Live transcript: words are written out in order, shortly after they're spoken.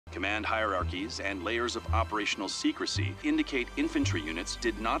Command hierarchies and layers of operational secrecy indicate infantry units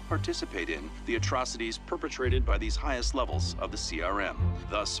did not participate in the atrocities perpetrated by these highest levels of the CRM,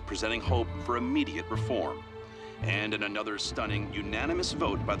 thus presenting hope for immediate reform. And in another stunning unanimous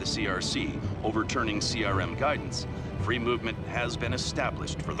vote by the CRC overturning CRM guidance, free movement has been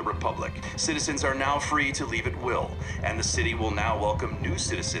established for the Republic. Citizens are now free to leave at will, and the city will now welcome new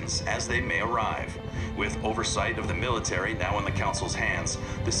citizens as they may arrive. With oversight of the military now in the Council's hands,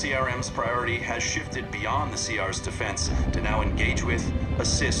 the CRM's priority has shifted beyond the CR's defense to now engage with,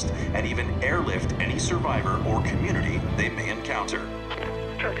 assist, and even airlift any survivor or community they may encounter.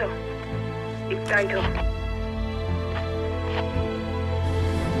 Toto, Iptaito.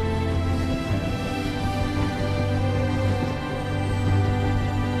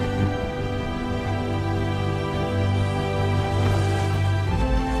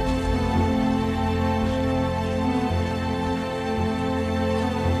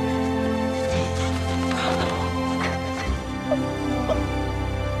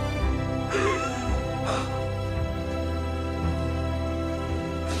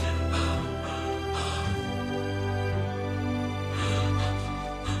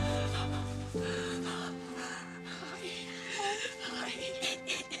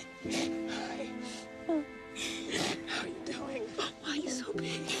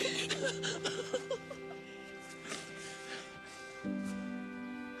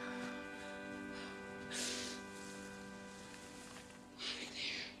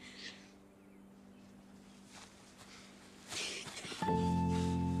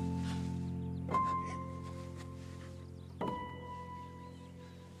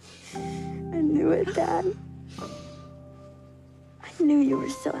 I knew it, Dad. I knew you were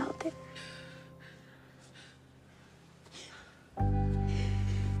still out there.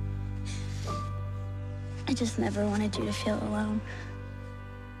 I just never wanted you to feel alone.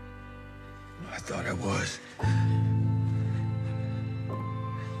 I thought I was.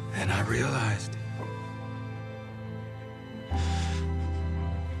 Then I realized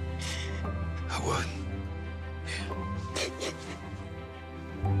I wasn't.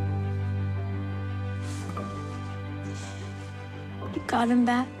 You got him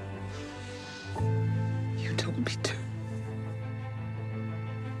back? You told me to.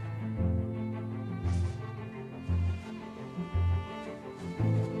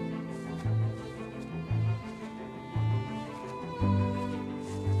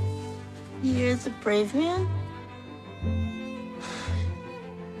 You're the brave man?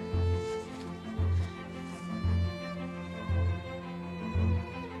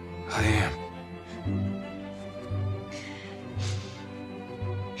 I am.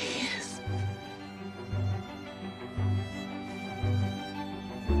 Yes.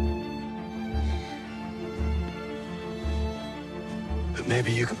 But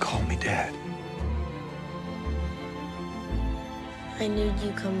maybe you could call me Dad. I knew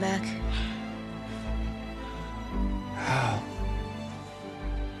you'd come back. How?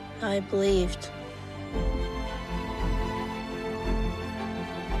 I believed.